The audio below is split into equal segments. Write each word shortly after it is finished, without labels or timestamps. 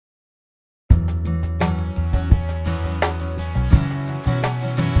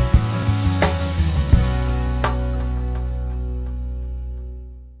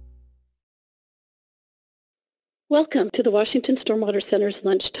Welcome to the Washington Stormwater Center's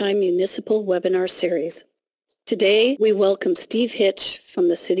Lunchtime Municipal Webinar Series. Today, we welcome Steve Hitch from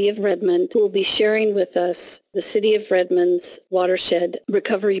the City of Redmond, who will be sharing with us the City of Redmond's Watershed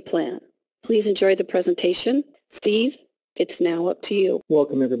Recovery Plan. Please enjoy the presentation. Steve, it's now up to you.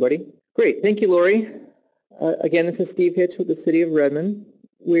 Welcome, everybody. Great. Thank you, Lori. Again, this is Steve Hitch with the City of Redmond.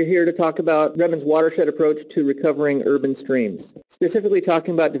 We're here to talk about Redmond's watershed approach to recovering urban streams, specifically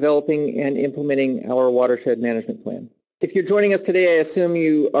talking about developing and implementing our watershed management plan. If you're joining us today, I assume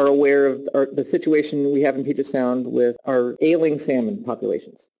you are aware of the situation we have in Puget Sound with our ailing salmon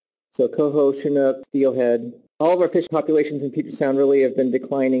populations. So coho, chinook, steelhead, all of our fish populations in Puget Sound really have been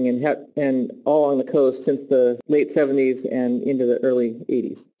declining and all along the coast since the late 70s and into the early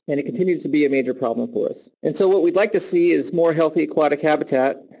 80s. And it continues to be a major problem for us. And so what we'd like to see is more healthy aquatic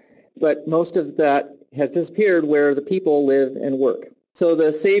habitat, but most of that has disappeared where the people live and work. So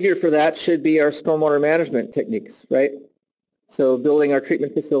the savior for that should be our stormwater management techniques, right? So building our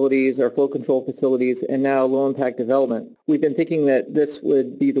treatment facilities, our flow control facilities, and now low-impact development. We've been thinking that this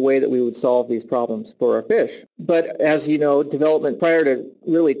would be the way that we would solve these problems for our fish. But as you know, development prior to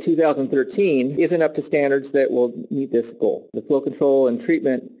really 2013 isn't up to standards that will meet this goal. The flow control and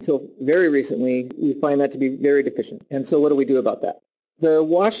treatment, until very recently, we find that to be very deficient. And so what do we do about that? The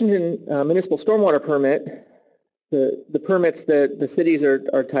Washington Municipal Stormwater Permit, the permits that the cities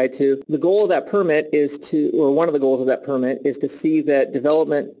are tied to, the goal of that permit is one of the goals of that permit is to see that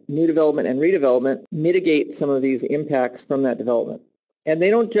development, new development and redevelopment mitigate some of these impacts from that development. And they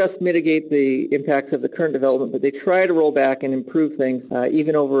don't just mitigate the impacts of the current development, but they try to roll back and improve things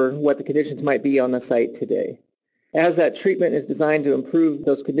even over what the conditions might be on the site today. As that treatment is designed to improve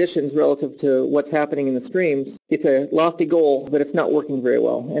those conditions relative to what's happening in the streams, it's a lofty goal, but it's not working very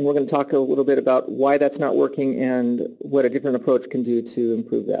well. And we're going to talk a little bit about why that's not working and what a different approach can do to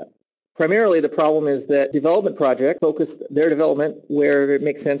improve that. Primarily, the problem is that development projects focus their development where it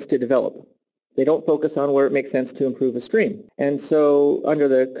makes sense to develop. They don't focus on where it makes sense to improve a stream. And so under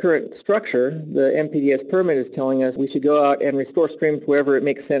the current structure, the MPDS permit is telling us we should go out and restore streams wherever it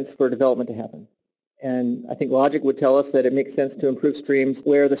makes sense for development to happen. And I think logic would tell us that it makes sense to improve streams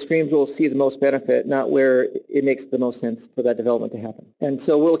where the streams will see the most benefit, not where it makes the most sense for that development to happen. And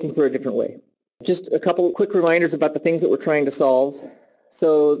so we're looking for a different way. Just a couple of quick reminders about the things that we're trying to solve.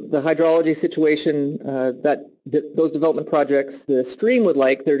 So the hydrology situation, those development projects, the stream would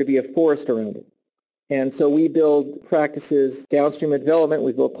like there to be a forest around it. And so we build practices downstream of development.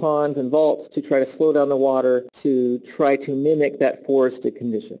 We build ponds and vaults to try to slow down the water to try to mimic that forested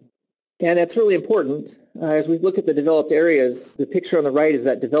condition. And that's really important. As we look at the developed areas, the picture on the right is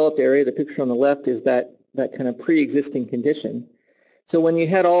that developed area. The picture on the left is that kind of pre-existing condition. So when you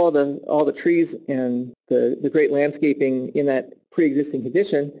had all the trees and the great landscaping in that pre-existing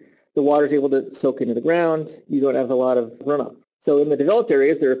condition, the water is able to soak into the ground. You don't have a lot of runoff. So in the developed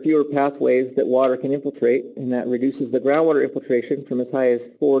areas, there are fewer pathways that water can infiltrate, and that reduces the groundwater infiltration from as high as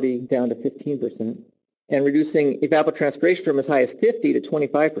 40 down to 15%, and reducing evapotranspiration from as high as 50 to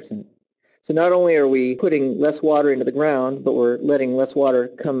 25%. So not only are we putting less water into the ground, but we're letting less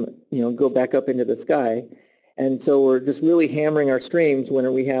water go back up into the sky. And so we're just really hammering our streams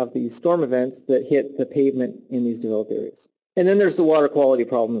when we have these storm events that hit the pavement in these developed areas. And then there's the water quality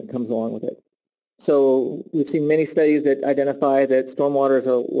problem that comes along with it. So we've seen many studies that identify that stormwater is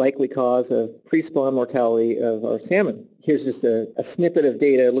a likely cause of pre-spawn mortality of our salmon. Here's just a snippet of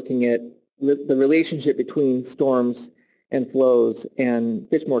data looking at the relationship between storms and flows and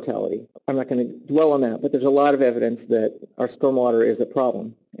fish mortality. I'm not going to dwell on that, but there's a lot of evidence that our stormwater is a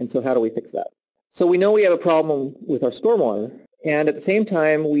problem. And so how do we fix that? So we know we have a problem with our stormwater, and at the same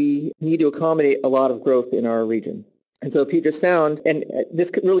time, we need to accommodate a lot of growth in our region. And so Puget Sound, and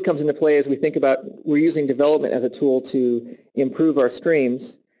this really comes into play as we think about we're using development as a tool to improve our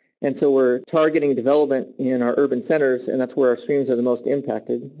streams. And so we're targeting development in our urban centers, and that's where our streams are the most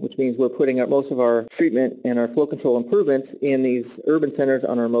impacted, which means we're putting out most of our treatment and our flow control improvements in these urban centers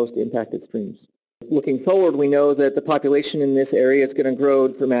on our most impacted streams. Looking forward, we know that the population in this area is going to grow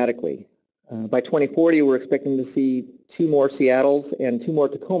dramatically. By 2040, we're expecting to see 2 more Seattles and 2 more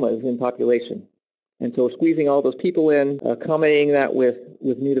Tacomas in population. And so we're squeezing all those people in, accommodating that with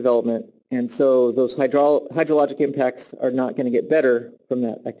new development. And so those hydrologic impacts are not going to get better from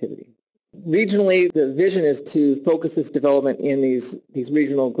that activity. Regionally, the vision is to focus this development in these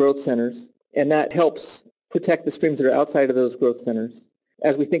regional growth centers, and that helps protect the streams that are outside of those growth centers.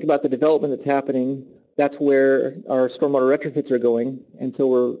 As we think about the development that's happening, that's where our stormwater retrofits are going, and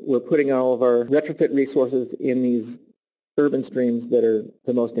so we're putting all of our retrofit resources in these urban streams that are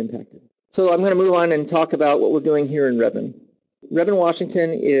the most impacted. So I'm going to move on and talk about what we're doing here in Redmond. Redmond,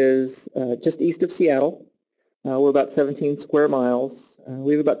 Washington is just east of Seattle. We're about 17 square miles.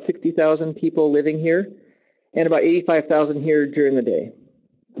 We have about 60,000 people living here and about 85,000 here during the day.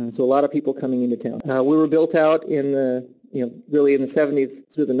 So a lot of people coming into town. We were built out in the, really in the 70s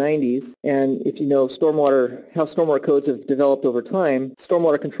through the 90s. And if you know stormwater, how stormwater codes have developed over time,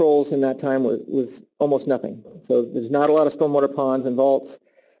 stormwater controls in that time was almost nothing. So there's not a lot of stormwater ponds and vaults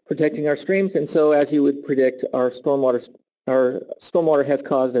protecting our streams. And so as you would predict, our stormwater has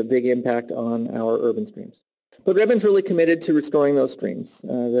caused a big impact on our urban streams. But Redmond's really committed to restoring those streams.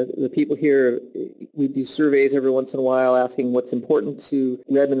 The people here, we do surveys every once in a while asking what's important to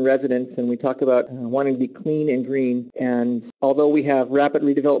Redmond residents, and we talk about wanting to be clean and green. And although we have rapid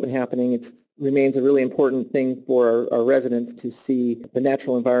redevelopment happening, it remains a really important thing for our residents to see the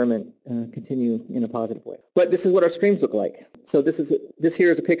natural environment continue in a positive way. But this is what our streams look like. So this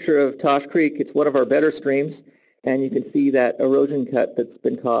here is a picture of Tosh Creek. It's one of our better streams. And you can see that erosion cut that's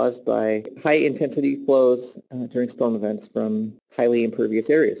been caused by high-intensity flows during storm events from highly impervious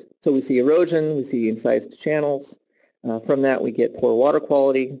areas. So we see erosion, we see incised channels. From that, we get poor water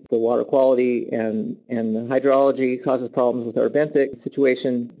quality. The water quality and the hydrology causes problems with our benthic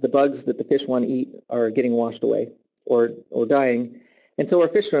situation. The bugs that the fish want to eat are getting washed away or dying. And so our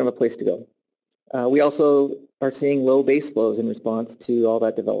fish don't have a place to go. We also are seeing low base flows in response to all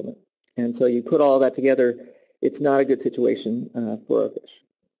that development. And so you put all that together, it's not a good situation for our fish.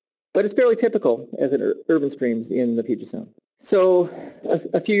 But it's fairly typical as in urban streams in the Puget Sound. So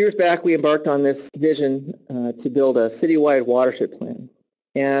a few years back, we embarked on this vision to build a citywide watershed plan.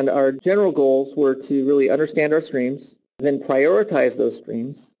 And our general goals were to really understand our streams, then prioritize those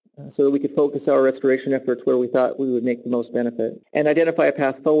streams so that we could focus our restoration efforts where we thought we would make the most benefit, and identify a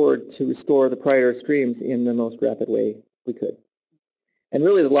path forward to restore the prior streams in the most rapid way we could. And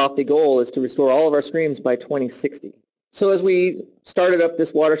really the lofty goal is to restore all of our streams by 2060. So as we started up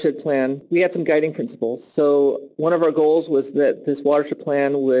this watershed plan, we had some guiding principles. So one of our goals was that this watershed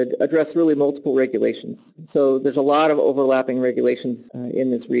plan would address really multiple regulations. So there's a lot of overlapping regulations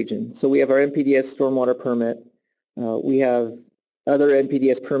in this region. So we have our NPDES stormwater permit. We have other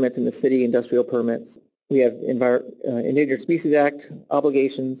NPDES permits in the city, industrial permits. We have Endangered Species Act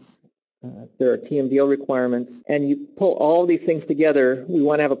obligations. There are TMDL requirements, and you pull all these things together. We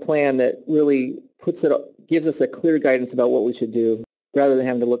want to have a plan that really gives us a clear guidance about what we should do rather than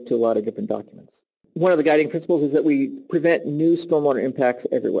having to look to a lot of different documents. One of the guiding principles is that we prevent new stormwater impacts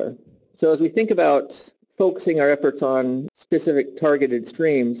everywhere. So as we think about focusing our efforts on specific targeted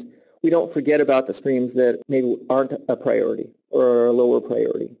streams, we don't forget about the streams that maybe aren't a priority or are a lower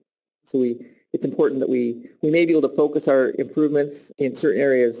priority. So it's important that we may be able to focus our improvements in certain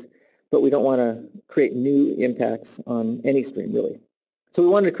areas, but we don't want to create new impacts on any stream, really. So we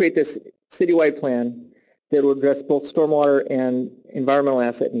wanted to create this citywide plan that will address both stormwater and environmental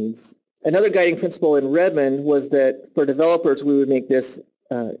asset needs. Another guiding principle in Redmond was that for developers, we would make this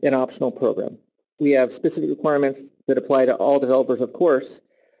an optional program. We have specific requirements that apply to all developers, of course,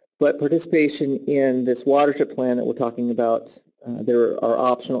 but participation in this watershed plan that we're talking about, there are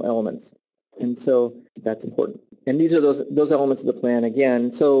optional elements. And so that's important. And these are those elements of the plan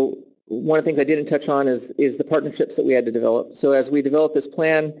again. So one of the things I didn't touch on is the partnerships that we had to develop. So as we developed this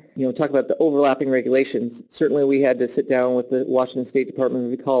plan, talk about the overlapping regulations, certainly we had to sit down with the Washington State Department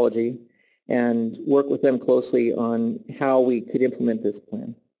of Ecology and work with them closely on how we could implement this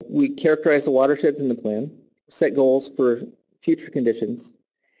plan. We characterized the watersheds in the plan, set goals for future conditions,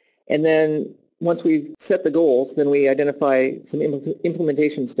 and then once we've set the goals, then we identify some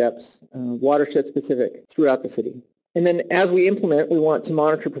implementation steps, watershed specific, throughout the city. And then as we implement, we want to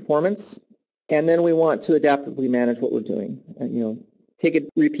monitor performance, and then we want to adaptively manage what we're doing.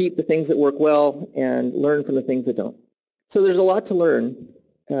 Repeat the things that work well and learn from the things that don't. So there's a lot to learn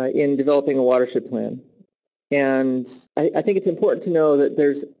in developing a watershed plan. And I think it's important to know that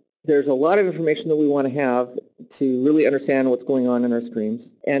there's a lot of information that we want to have to really understand what's going on in our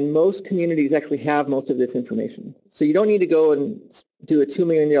streams. And most communities actually have most of this information. So you don't need to go and do a $2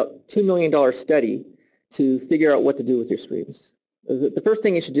 million study to figure out what to do with your streams. The first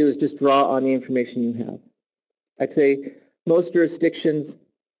thing you should do is just draw on the information you have. I'd say most jurisdictions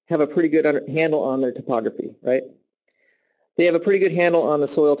have a pretty good handle on their topography, right? They have a pretty good handle on the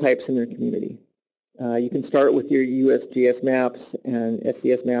soil types in their community. You can start with your USGS maps and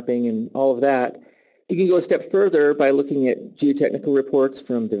SCS mapping and all of that. You can go a step further by looking at geotechnical reports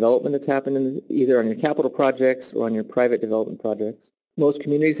from development that's happened either on your capital projects or on your private development projects. Most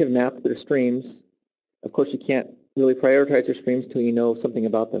communities have mapped their streams. Of course, you can't really prioritize your streams until you know something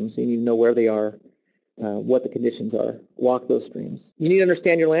about them, so you need to know where they are, what the conditions are, walk those streams. You need to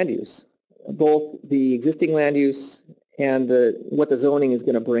understand your land use, both the existing land use and what the zoning is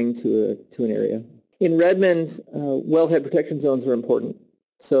going to bring to an area. In Redmond, wellhead protection zones are important.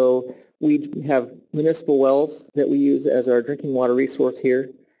 So we have municipal wells that we use as our drinking water resource here.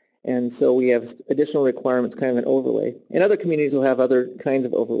 And so we have additional requirements, kind of an overlay. And other communities will have other kinds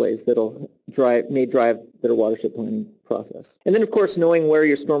of overlays that'll may drive their watershed planning process. And then, of course, knowing where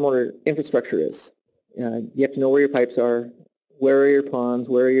your stormwater infrastructure is. You have to know where your pipes are, where are your ponds,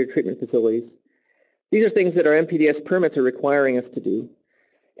 where are your treatment facilities. These are things that our MPDS permits are requiring us to do.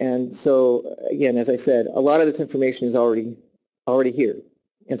 And so, again, as I said, a lot of this information is already here.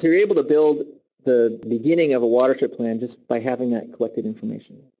 And so you're able to build the beginning of a watershed plan just by having that collected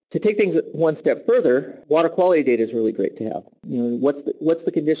information. To take things one step further, water quality data is really great to have. You know, what's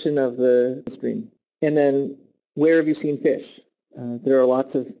the condition of the stream? And then where have you seen fish? There are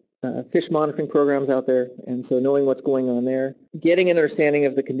lots of fish monitoring programs out there, and so knowing what's going on there. Getting an understanding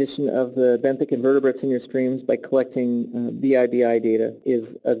of the condition of the benthic invertebrates in your streams by collecting BIBI data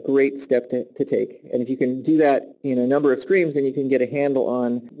is a great step to take. And if you can do that in a number of streams, then you can get a handle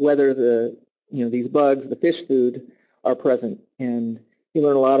on whether these bugs, the fish food, are present. And you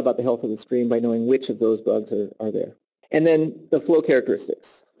learn a lot about the health of the stream by knowing which of those bugs are there. And then the flow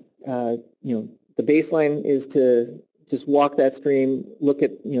characteristics. The baseline is to just walk that stream, look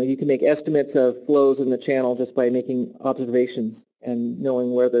at, you can make estimates of flows in the channel just by making observations and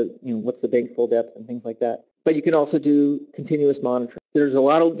knowing where what's the bank full depth and things like that. But you can also do continuous monitoring. There's a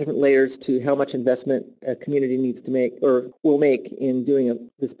lot of different layers to how much investment a community needs to make or will make in doing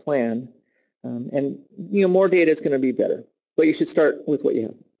this plan. And more data is going to be better. But you should start with what you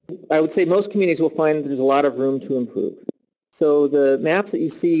have. I would say most communities will find there's a lot of room to improve. So the maps that you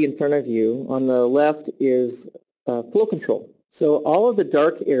see in front of you, on the left is flow control. So all of the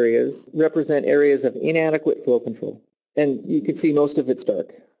dark areas represent areas of inadequate flow control. And you can see most of it's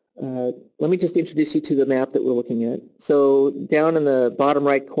dark. Let me just introduce you to the map that we're looking at. So down in the bottom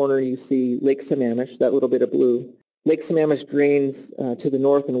right corner you see Lake Sammamish, that little bit of blue. Lake Sammamish drains to the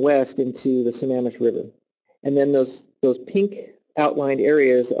north and west into the Sammamish River. And then those pink outlined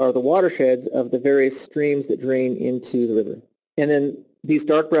areas are the watersheds of the various streams that drain into the river. And then these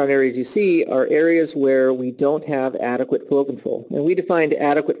dark brown areas you see are areas where we don't have adequate flow control. And we defined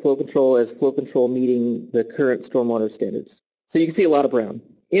adequate flow control as flow control meeting the current stormwater standards. So you can see a lot of brown.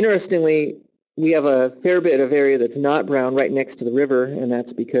 Interestingly, we have a fair bit of area that's not brown right next to the river, and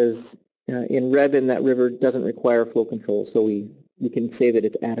that's because in Redmond that river doesn't require flow control, so we can say that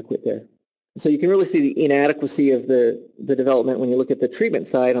it's adequate there. So you can really see the inadequacy of the development when you look at the treatment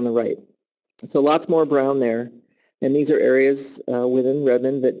side on the right. So lots more brown there. And these are areas within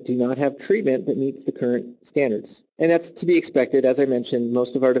Redmond that do not have treatment that meets the current standards. And that's to be expected. As I mentioned,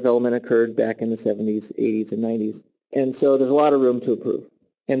 most of our development occurred back in the 70s, 80s, and 90s. And so there's a lot of room to improve.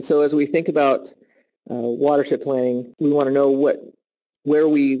 And so as we think about watershed planning, we want to know where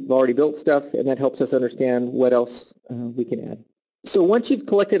we've already built stuff, and that helps us understand what else we can add. So once you've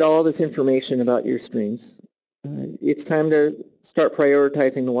collected all this information about your streams, it's time to start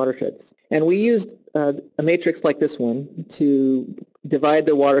prioritizing the watersheds. And we used a matrix like this one to divide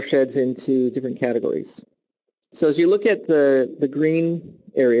the watersheds into different categories. So as you look at the green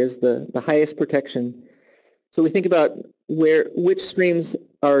areas, the highest protection, so we think about which streams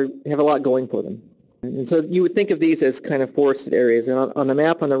have a lot going for them. And so you would think of these as kind of forested areas. And on the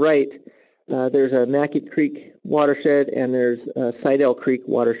map on the right, there's a Mackett Creek watershed and there's a Seidel Creek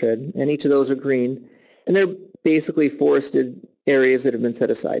watershed, and each of those are green. And they're basically forested areas that have been set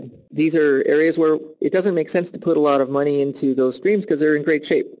aside. These are areas where it doesn't make sense to put a lot of money into those streams because they're in great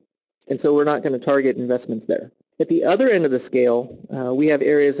shape. And so we're not going to target investments there. At the other end of the scale, we have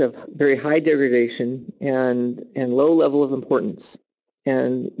areas of very high degradation and low level of importance.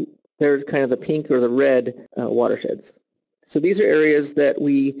 And they're kind of the pink or the red watersheds. So these are areas that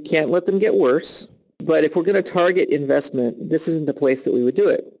we can't let them get worse, but if we're going to target investment, this isn't the place that we would do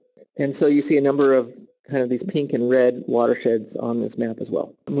it. And so you see a number of kind of these pink and red watersheds on this map as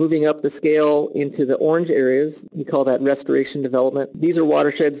well. Moving up the scale into the orange areas, we call that restoration development. These are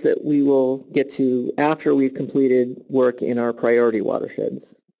watersheds that we will get to after we've completed work in our priority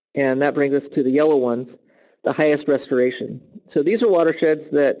watersheds. And that brings us to the yellow ones, the highest restoration. So these are watersheds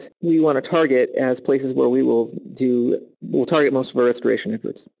that we want to target as places where we'll target most of our restoration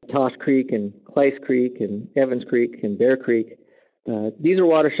efforts. Tosh Creek and Clyce Creek and Evans Creek and Bear Creek. These are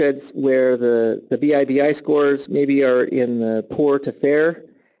watersheds where the BIBI scores maybe are in the poor to fair,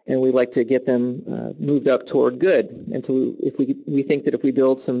 and we'd like to get them moved up toward good. And so if we think that if we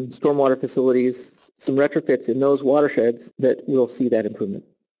build some stormwater facilities, some retrofits in those watersheds, that we'll see that improvement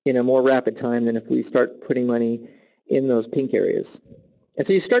in a more rapid time than if we start putting money in those pink areas. And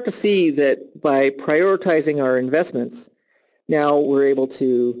so you start to see that by prioritizing our investments, now we're able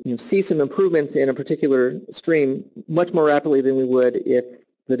to see some improvements in a particular stream much more rapidly than we would if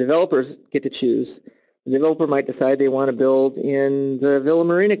the developers get to choose. The developer might decide they want to build in the Villa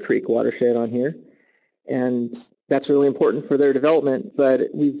Marina Creek watershed on here, and that's really important for their development, but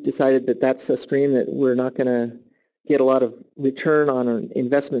we've decided that that's a stream that we're not going to get a lot of return on an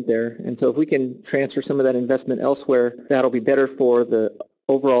investment there. And so if we can transfer some of that investment elsewhere, that'll be better for the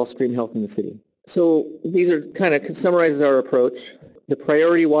overall stream health in the city. So these are kind of summarizes our approach. The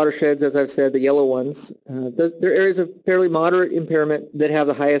priority watersheds, as I've said, the yellow ones, they're areas of fairly moderate impairment that have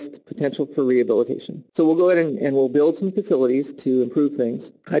the highest potential for rehabilitation. So we'll go ahead and we'll build some facilities to improve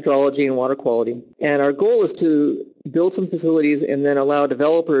things, hydrology and water quality. And our goal is to build some facilities and then allow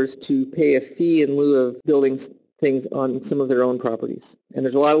developers to pay a fee in lieu of building things on some of their own properties. And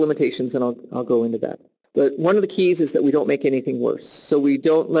there's a lot of limitations, and I'll go into that. But one of the keys is that we don't make anything worse. So we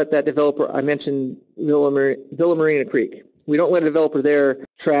don't let that developer, I mentioned Villa Marina Creek. We don't let a developer there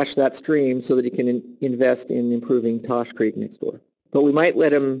trash that stream so that he can invest in improving Tosh Creek next door. But we might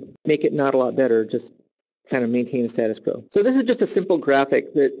let him make it not a lot better, just kind of maintain a status quo. So this is just a simple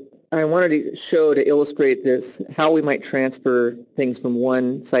graphic that I wanted to show to illustrate this, how we might transfer things from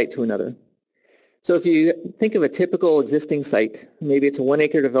one site to another. So if you think of a typical existing site, maybe it's a 1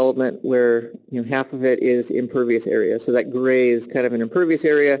 acre development where half of it is impervious area. So that gray is kind of an impervious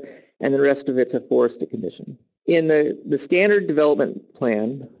area, and the rest of it's a forested condition. In the standard development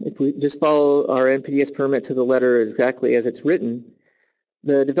plan, if we just follow our NPDES permit to the letter exactly as it's written,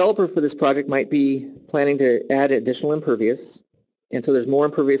 the developer for this project might be planning to add additional impervious, and so there's more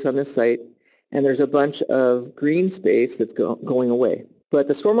impervious on this site, and there's a bunch of green space that's going away. But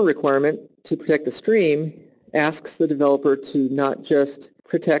the stormwater requirement to protect the stream asks the developer to not just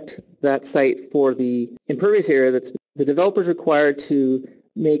protect that site for the impervious area. The developer is required to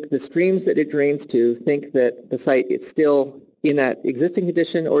make the streams that it drains to think that the site is still in that existing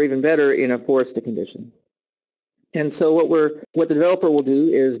condition, or even better, in a forested condition. And so what the developer will do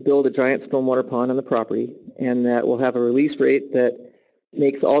is build a giant stormwater pond on the property, and that will have a release rate that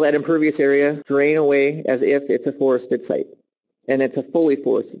makes all that impervious area drain away as if it's a forested site. And it's a fully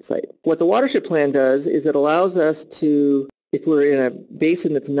forested site. What the watershed plan does is it allows us to, if we're in a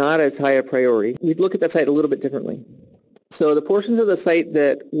basin that's not as high a priority, we'd look at that site a little bit differently. So the portions of the site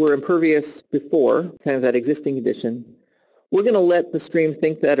that were impervious before, kind of that existing condition, we're going to let the stream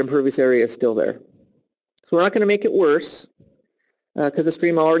think that impervious area is still there. So we're not going to make it worse because the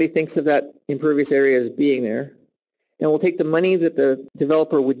stream already thinks of that impervious area as being there. And we'll take the money that the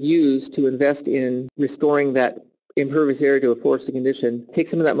developer would use to invest in restoring that impervious area to a forested condition, take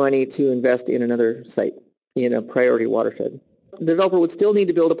some of that money to invest in another site, in a priority watershed. The developer would still need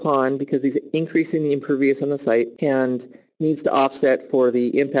to build a pond because he's increasing the impervious on the site and needs to offset for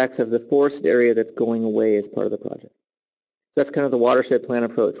the impacts of the forested area that's going away as part of the project. So that's kind of the watershed plan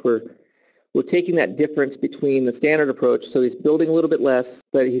approach. We're taking that difference between the standard approach, so he's building a little bit less,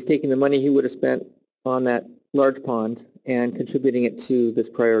 but he's taking the money he would have spent on that large pond and contributing it to this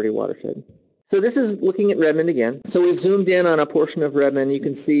priority watershed. So this is looking at Redmond again. So we've zoomed in on a portion of Redmond. You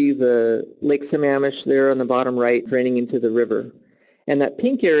can see the Lake Sammamish there on the bottom right draining into the river. And that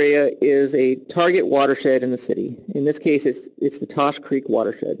pink area is a target watershed in the city. In this case, it's the Tosh Creek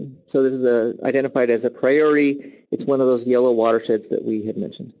watershed. So this is identified as a priority. It's one of those yellow watersheds that we had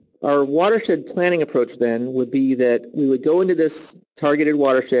mentioned. Our watershed planning approach then would be that we would go into this targeted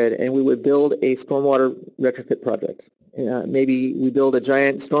watershed and we would build a stormwater retrofit project. Maybe we build a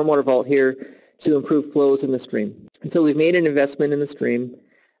giant stormwater vault here to improve flows in the stream. And so we've made an investment in the stream,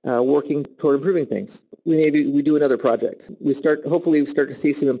 working toward improving things. We do another project. Hopefully we start to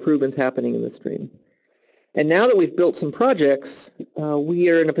see some improvements happening in the stream. And now that we've built some projects, we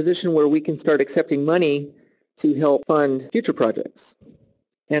are in a position where we can start accepting money to help fund future projects.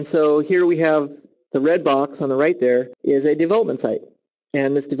 And so here we have the red box on the right there is a development site.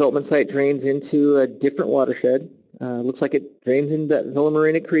 And this development site drains into a different watershed. Looks like it drains into that Villa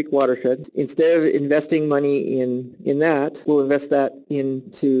Marina Creek watershed. Instead of investing money in that, we'll invest that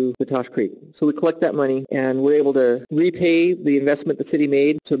into the Tosh Creek. So we collect that money, and we're able to repay the investment the city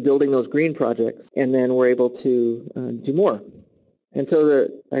made to building those green projects, and then we're able to do more. And so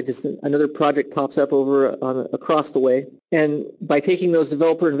another project pops up across the way. And by taking those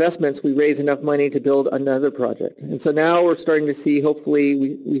developer investments, we raise enough money to build another project. And so now we're starting to see,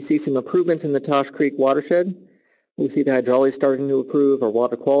 hopefully, we see some improvements in the Tosh Creek watershed. We see the hydrology starting to improve, our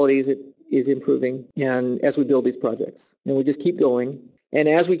water quality is improving, and as we build these projects. And we just keep going. And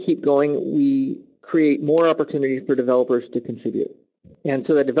as we keep going, we create more opportunities for developers to contribute. And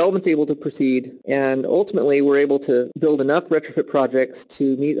so that development's able to proceed, and ultimately we're able to build enough retrofit projects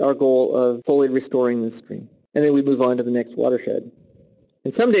to meet our goal of fully restoring the stream. and then we move on to the next watershed.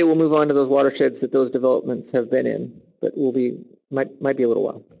 And someday we'll move on to those watersheds that those developments have been in, but might be a little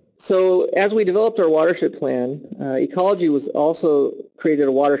while. So as we developed our watershed plan, Ecology was also created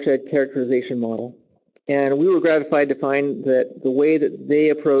a watershed characterization model. And we were gratified to find that the way that they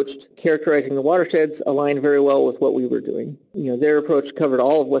approached characterizing the watersheds aligned very well with what we were doing. Their approach covered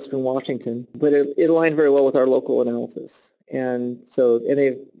all of Western Washington, but it aligned very well with our local analysis. And they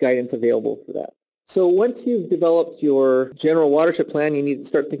have guidance available for that. So once you've developed your general watershed plan, you need to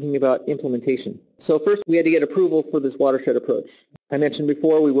start thinking about implementation. So first, we had to get approval for this watershed approach. I mentioned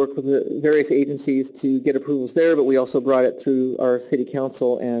before we worked with the various agencies to get approvals there, but we also brought it through our city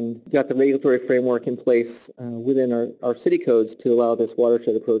council and got the regulatory framework in place within our city codes to allow this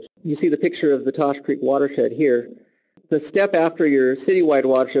watershed approach. You see the picture of the Tosh Creek watershed here. The step after your citywide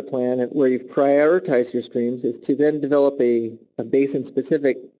watershed plan, where you've prioritized your streams, is to then develop a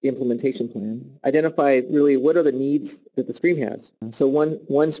basin-specific implementation plan. Identify really what are the needs that the stream has. So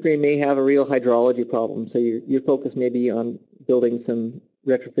one stream may have a real hydrology problem, so your focus may be on building some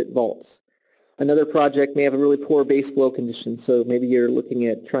retrofit vaults. Another project may have a really poor base flow condition, so maybe you're looking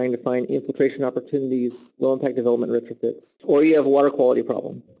at trying to find infiltration opportunities, low-impact development retrofits, or you have a water quality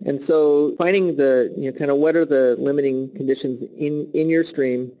problem. And so finding kind of what are the limiting conditions in your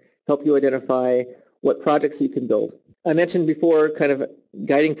stream help you identify what projects you can build. I mentioned before kind of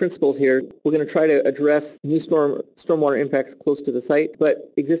guiding principles here. We're going to try to address new stormwater impacts close to the site,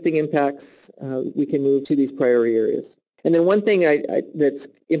 but existing impacts we can move to these priority areas. And then one thing that's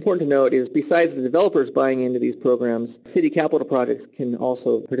important to note is besides the developers buying into these programs, city capital projects can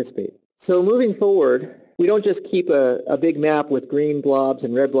also participate. So moving forward, we don't just keep a big map with green blobs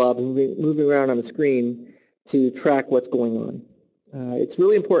and red blobs moving around on the screen to track what's going on. It's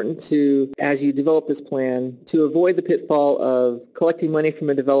really important to, as you develop this plan, to avoid the pitfall of collecting money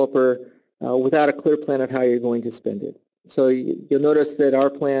from a developer without a clear plan of how you're going to spend it. So you'll notice that our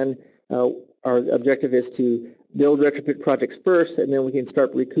plan, our objective is to build retrofit projects first, and then we can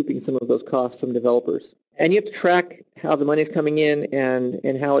start recouping some of those costs from developers. And you have to track how the money is coming in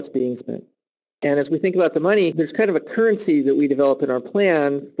and how it's being spent. And as we think about the money, there's kind of a currency that we develop in our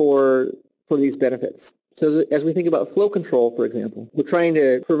plan for these benefits. So as we think about flow control, for example, we're trying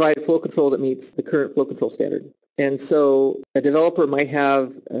to provide flow control that meets the current flow control standard. And so a developer might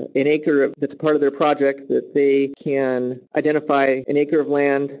have an acre that's part of their project that they can identify an acre of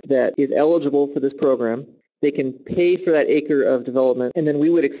land that is eligible for this program. They can pay for that acre of development, and then we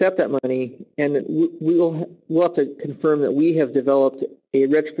would accept that money, and we'll have to confirm that we have developed a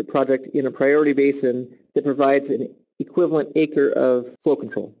retrofit project in a priority basin that provides an equivalent acre of flow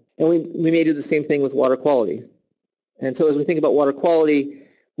control. And we may do the same thing with water quality. And so as we think about water quality,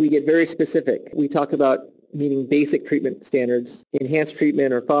 we get very specific. We talk about meeting basic treatment standards, enhanced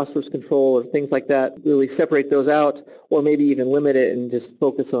treatment or phosphorus control or things like that, really separate those out, or maybe even limit it and just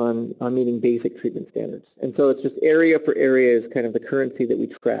focus on meeting basic treatment standards. And so it's just area for area is kind of the currency that we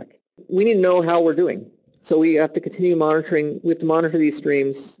track. We need to know how we're doing. So we have to continue monitoring. We have to monitor these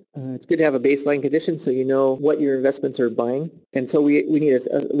streams. It's good to have a baseline condition so you know what your investments are buying. And so we need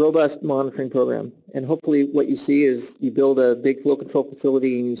a robust monitoring program. And hopefully what you see is you build a big flow control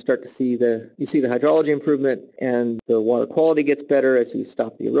facility and you start to see the hydrology improvement and the water quality gets better as you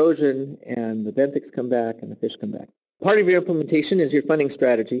stop the erosion and the benthics come back and the fish come back. Part of your implementation is your funding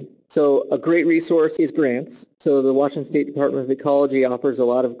strategy. So a great resource is grants. So the Washington State Department of Ecology offers a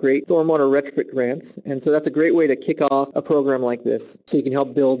lot of great stormwater retrofit grants. And so that's a great way to kick off a program like this so you can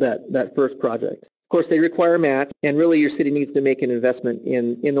help build that first project. Of course, they require a match, and really your city needs to make an investment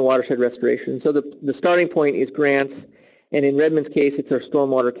in the watershed restoration. So the starting point is grants, and in Redmond's case, it's our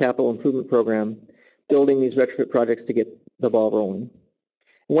Stormwater Capital Improvement Program, building these retrofit projects to get the ball rolling.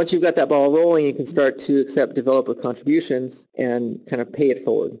 Once you've got that ball rolling, you can start to accept developer contributions and kind of pay it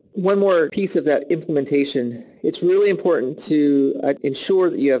forward. One more piece of that implementation, it's really important to ensure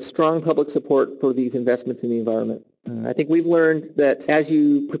that you have strong public support for these investments in the environment. I think we've learned that as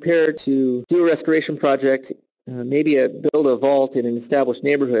you prepare to do a restoration project, maybe build a vault in an established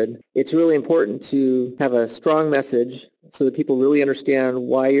neighborhood, it's really important to have a strong message so that people really understand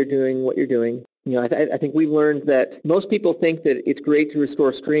why you're doing what you're doing. I think we've learned that most people think that it's great to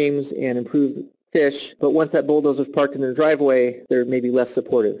restore streams and improve fish, but once that bulldozer's parked in their driveway, they're maybe less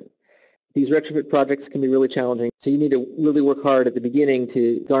supportive. These retrofit projects can be really challenging, so you need to really work hard at the beginning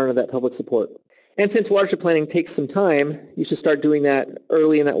to garner that public support. And since watershed planning takes some time, you should start doing that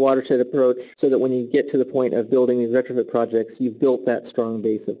early in that watershed approach so that when you get to the point of building these retrofit projects, you've built that strong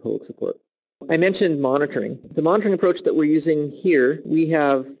base of public support. I mentioned monitoring. The monitoring approach that we're using here, we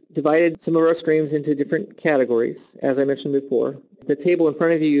have divided some of our streams into different categories, as I mentioned before. The table in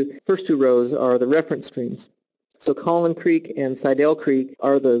front of you, first two rows, are the reference streams. So Collin Creek and Sidell Creek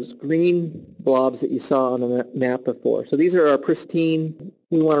are those green blobs that you saw on the map before. So these are our pristine,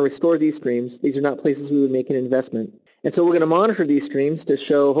 we want to restore these streams. These are not places we would make an investment. And so we're going to monitor these streams to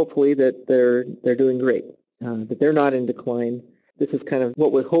show hopefully that they're doing great, that they're not in decline. This is kind of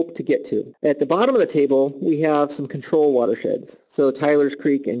what we hope to get to. At the bottom of the table, we have some control watersheds. So Tyler's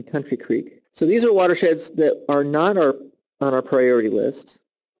Creek and Country Creek. So these are watersheds that are not on our priority list.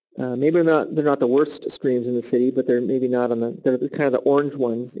 Maybe they're not the worst streams in the city, but they're maybe not they're kind of the orange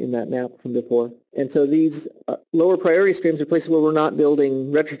ones in that map from before. And so these lower priority streams are places where we're not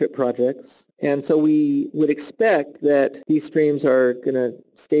building retrofit projects. And so we would expect that these streams are going to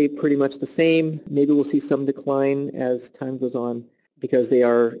stay pretty much the same. Maybe we'll see some decline as time goes on because they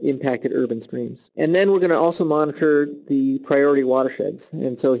are impacted urban streams. And then we're going to also monitor the priority watersheds.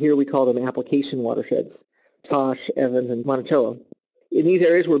 And so here we call them application watersheds, Tosh, Evans, and Monticello. In these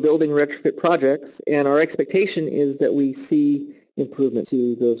areas, we're building retrofit projects, and our expectation is that we see improvement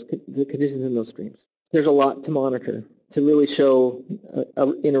to the conditions in those streams. There's a lot to monitor to really show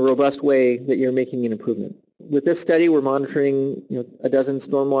in a robust way that you're making an improvement. With this study, we're monitoring a dozen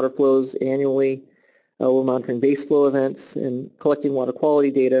stormwater flows annually. We're monitoring base flow events and collecting water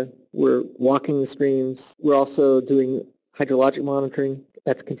quality data. We're walking the streams. We're also doing hydrologic monitoring.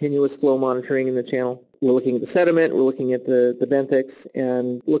 That's continuous flow monitoring in the channel. We're looking at the sediment, we're looking at the benthics,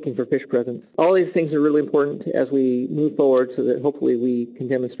 and looking for fish presence. All these things are really important as we move forward so that hopefully we can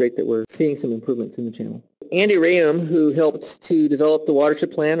demonstrate that we're seeing some improvements in the channel. Andy Rayum, who helped to develop the watershed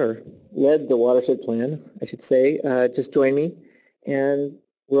plan, or led the watershed plan, I should say, just joined me, and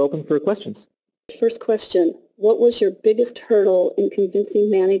we're open for questions. First question, what was your biggest hurdle in convincing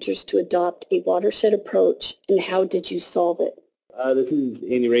managers to adopt a watershed approach, and how did you solve it? This is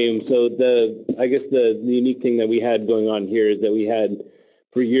Andy Rayum. So I guess the unique thing that we had going on here is that we had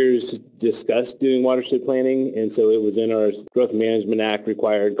for years discussed doing watershed planning, and so it was in our Growth Management Act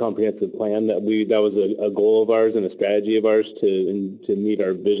required comprehensive plan that was a goal of ours and a strategy of ours to meet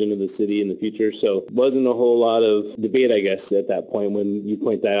our vision of the city in the future. So it wasn't a whole lot of debate, I guess, at that point when you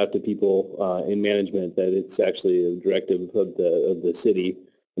point that out to people in management that it's actually a directive of the city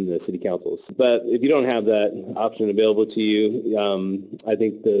and the city councils. But if you don't have that option available to you, I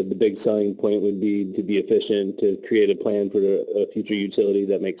think the big selling point would be to be efficient, to create a plan for a future utility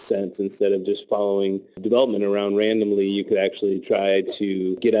that makes sense instead of just following development around randomly. You could actually try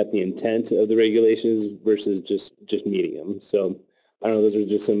to get at the intent of the regulations versus just meeting them. So I don't know, those are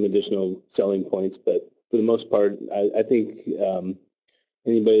just some additional selling points, but for the most part, I think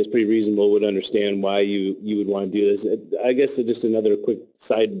anybody that's pretty reasonable would understand why you would want to do this. I guess just another quick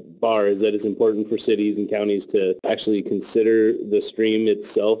sidebar is that it's important for cities and counties to actually consider the stream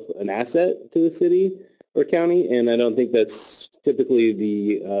itself an asset to the city or county, and I don't think that's typically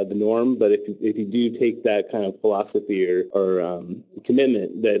the norm, but if you do take that kind of philosophy or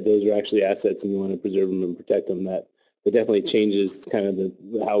commitment that those are actually assets and you want to preserve them and protect them, that it definitely changes kind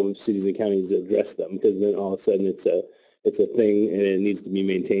of how cities and counties address them, because then all of a sudden it's a thing, and it needs to be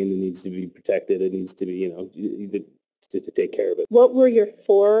maintained, it needs to be protected, it needs to be, to take care of it. What were your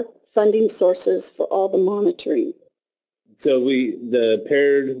 4 funding sources for all the monitoring? So the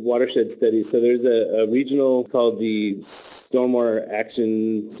paired watershed studies, so there's a regional called the Stormwater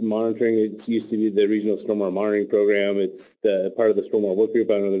Actions Monitoring. It used to be the Regional Stormwater Monitoring Program. It's the part of the Stormwater Work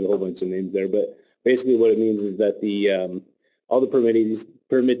Group. I know there's a whole bunch of names there, but basically what it means is that all the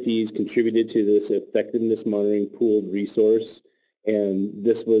permittees contributed to this effectiveness monitoring pooled resource, and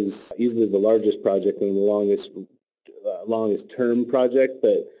this was easily the largest project and the longest term project,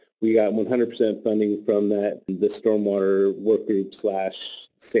 but we got 100% funding from the Stormwater Work Group /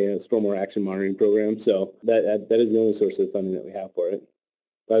 Stormwater Action Monitoring Program. So that is the only source of funding that we have for it,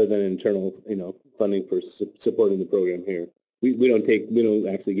 rather than internal funding for supporting the program here. We don't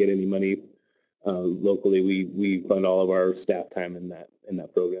actually get any money locally. We fund all of our staff time in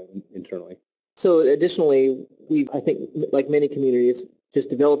that program internally. So additionally, I think, like many communities, just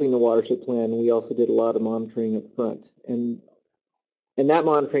developing the watershed plan, we also did a lot of monitoring up front. And that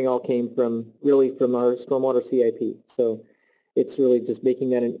monitoring all came from our stormwater CIP. So it's really just making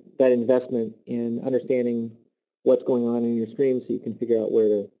that investment in understanding what's going on in your stream so you can figure out where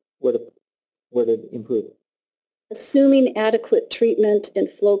to improve. Assuming adequate treatment and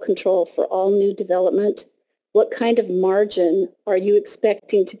flow control for all new development, what kind of margin are you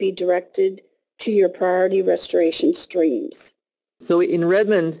expecting to be directed to your priority restoration streams? So in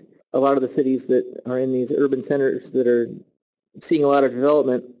Redmond, a lot of the cities that are in these urban centers that are seeing a lot of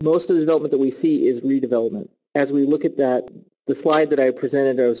development, most of the development that we see is redevelopment. As we look at that, the slide that I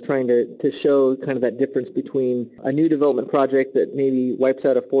presented, I was trying to show kind of that difference between a new development project that maybe wipes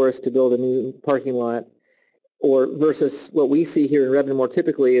out a forest to build a new parking lot or versus what we see here in Redmond more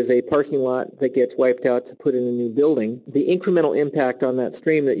typically is a parking lot that gets wiped out to put in a new building. The incremental impact on that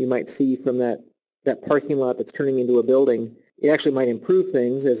stream that you might see from that parking lot that's turning into a building, it actually might improve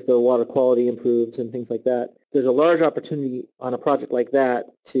things as the water quality improves and things like that. There's a large opportunity on a project like that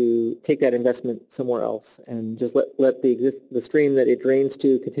to take that investment somewhere else and just let the stream that it drains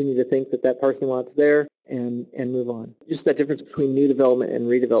to continue to think that parking lot's there and move on. Just that difference between new development and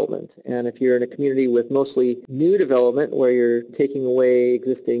redevelopment. And if you're in a community with mostly new development where you're taking away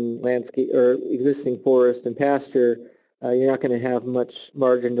existing landscape or existing forest and pasture, you're not going to have much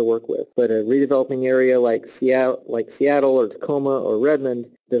margin to work with. But a redeveloping area like Seattle or Tacoma or Redmond,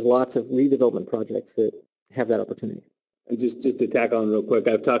 there's lots of redevelopment projects that have that opportunity. And just to tack on real quick,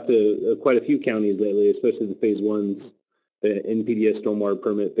 I've talked to quite a few counties lately, especially the phase ones, the NPDES stormwater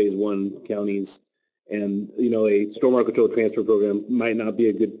permit phase 1 counties. And, a stormwater control transfer program might not be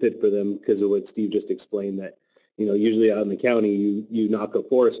a good fit for them because of what Steve just explained, that, usually out in the county, you knock a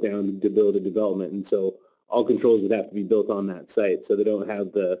forest down to build a development. And so all controls would have to be built on that site. So they don't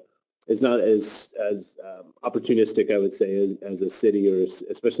have it's not as opportunistic, I would say, as a city, or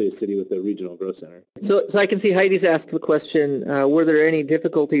especially a city with a regional growth center. So I can see Heidi's asked the question, were there any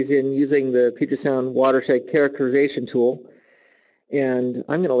difficulties in using the Puget Sound watershed characterization tool? And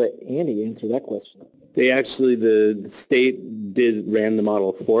I'm going to let Andy answer that question. They actually, the state ran the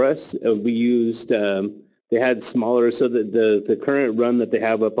model for us. We used, they had smaller, so that the current run that they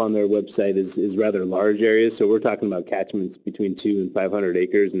have up on their website is rather large areas. So we're talking about catchments between 200 and 500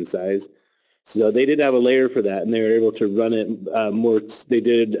 acres in size. So they did have a layer for that, and they were able to run it more. They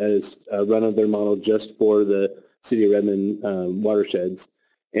did a run of their model just for the City of Redmond watersheds.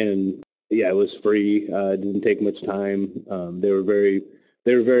 And yeah, it was free. It didn't take much time. They were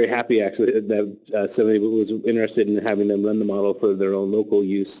very happy, actually, that somebody was interested in having them run the model for their own local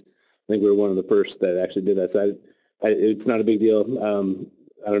use. I think we were one of the first that actually did that. So it's not a big deal.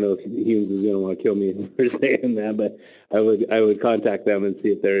 I don't know if Humes is going to want to kill me for saying that, but I would contact them and see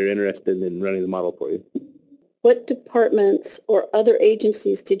if they're interested in running the model for you. What departments or other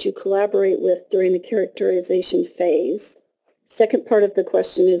agencies did you collaborate with during the characterization phase? Second part of the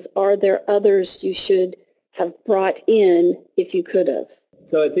question is, are there others you should have brought in if you could have?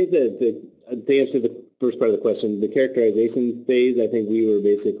 So I think that to answer the first part of the question, the characterization phase, I think we were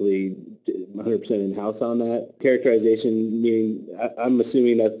basically 100% in-house on that. Characterization meaning, I'm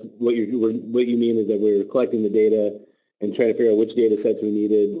assuming that's what you mean is that we're collecting the data and trying to figure out which data sets we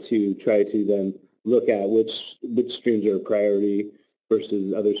needed to try to then look at which streams are a priority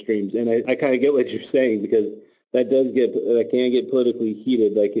versus other streams. And I kind of get what you're saying, because that can get politically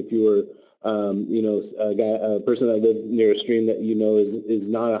heated. Like if you were a person that lives near a stream that is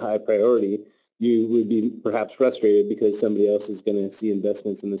not a high priority, you would be perhaps frustrated because somebody else is going to see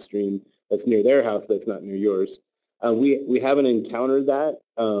investments in the stream that's near their house that's not near yours. We haven't encountered that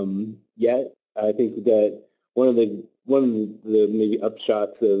yet. I think that one of the maybe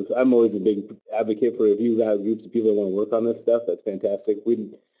upshots of, I'm always a big advocate for, if you have groups of people that want to work on this stuff, that's fantastic.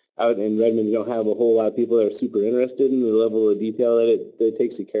 Out in Redmond, you don't have a whole lot of people that are super interested in the level of detail that it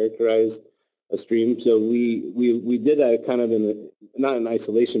takes to characterize a stream. So we did that kind of not in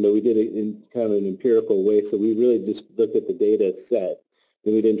isolation, but we did it in kind of an empirical way. So we really just looked at the data set,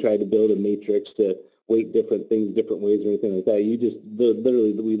 and we didn't try to build a matrix to weight different things different ways or anything like that. You just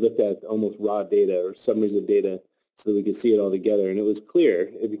literally, we looked at almost raw data or summaries of data so that we could see it all together. And it was clear.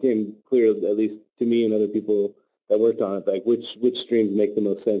 It became clear, at least to me and other people that worked on it, like which streams make the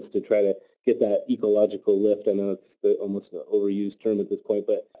most sense to try to get that ecological lift. I know it's almost an overused term at this point,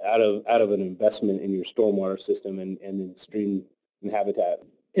 but out of an investment in your stormwater system and in stream and habitat.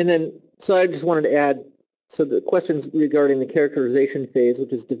 And then, so I just wanted to add, so the questions regarding the characterization phase,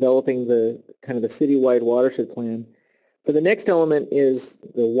 which is developing the kind of the citywide watershed plan. For the next element is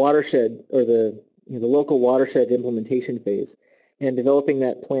the watershed, or the local watershed implementation phase, and developing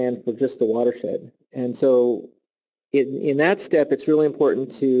that plan for just the watershed. And so in that step, it's really important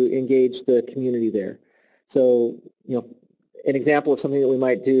to engage the community there. So, an example of something that we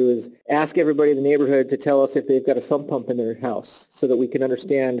might do is ask everybody in the neighborhood to tell us if they've got a sump pump in their house, so that we can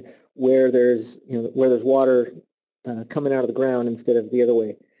understand where there's water coming out of the ground instead of the other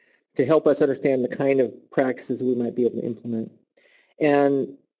way, to help us understand the kind of practices we might be able to implement.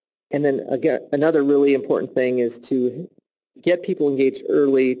 And then again, another really important thing is to get people engaged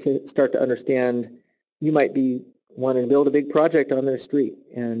early to start to understand. You might be wanting to build a big project on their street,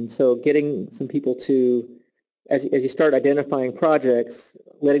 and so getting some people to, as you start identifying projects,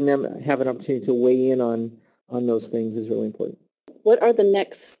 letting them have an opportunity to weigh in on those things is really important. What are the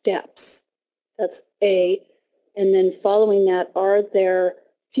next steps? That's A. And then following that, are there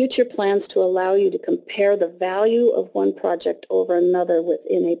Future plans to allow you to compare the value of one project over another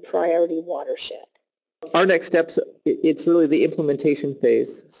within a priority watershed. Our next steps, it's really the implementation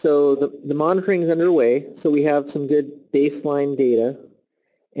phase. So the monitoring is underway, so we have some good baseline data.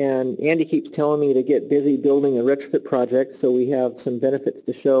 And Andy keeps telling me to get busy building a retrofit project, so we have some benefits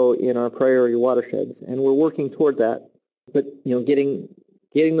to show in our priority watersheds, and we're working toward that. But getting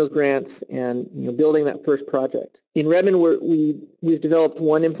those grants and building that first project. In Redmond, we've developed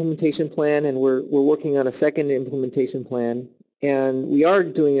one implementation plan, and we're working on a second implementation plan. And we are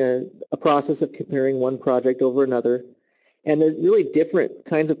doing a process of comparing one project over another. And they're really different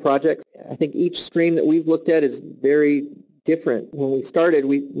kinds of projects. I think each stream that we've looked at is very different. When we started,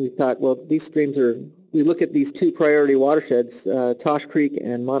 we thought, well, these streams we look at these two priority watersheds, Tosh Creek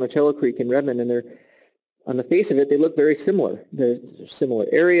and Monticello Creek in Redmond, and they're, on the face of it, they look very similar. There's similar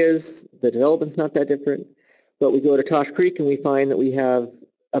areas, the development's not that different, but we go to Tosh Creek and we find that we have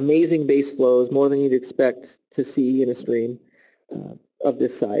amazing base flows, more than you'd expect to see in a stream of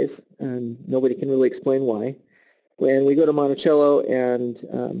this size, and nobody can really explain why. When we go to Monticello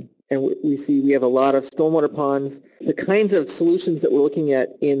and we see we have a lot of stormwater ponds, the kinds of solutions that we're looking at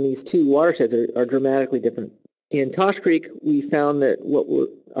in these two watersheds are dramatically different. In Tosh Creek, we found that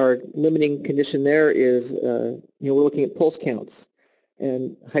our limiting condition there is, we're looking at pulse counts.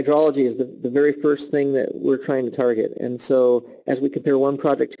 And hydrology is the very first thing that we're trying to target. And so as we compare one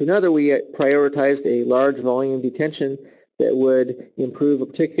project to another, we prioritized a large volume detention that would improve a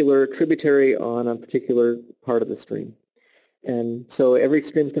particular tributary on a particular part of the stream. And so every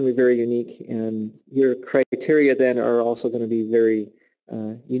stream is going to be very unique, and your criteria then are also going to be very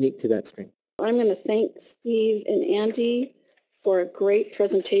unique to that stream. I'm going to thank Steve and Andy for a great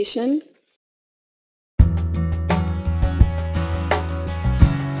presentation.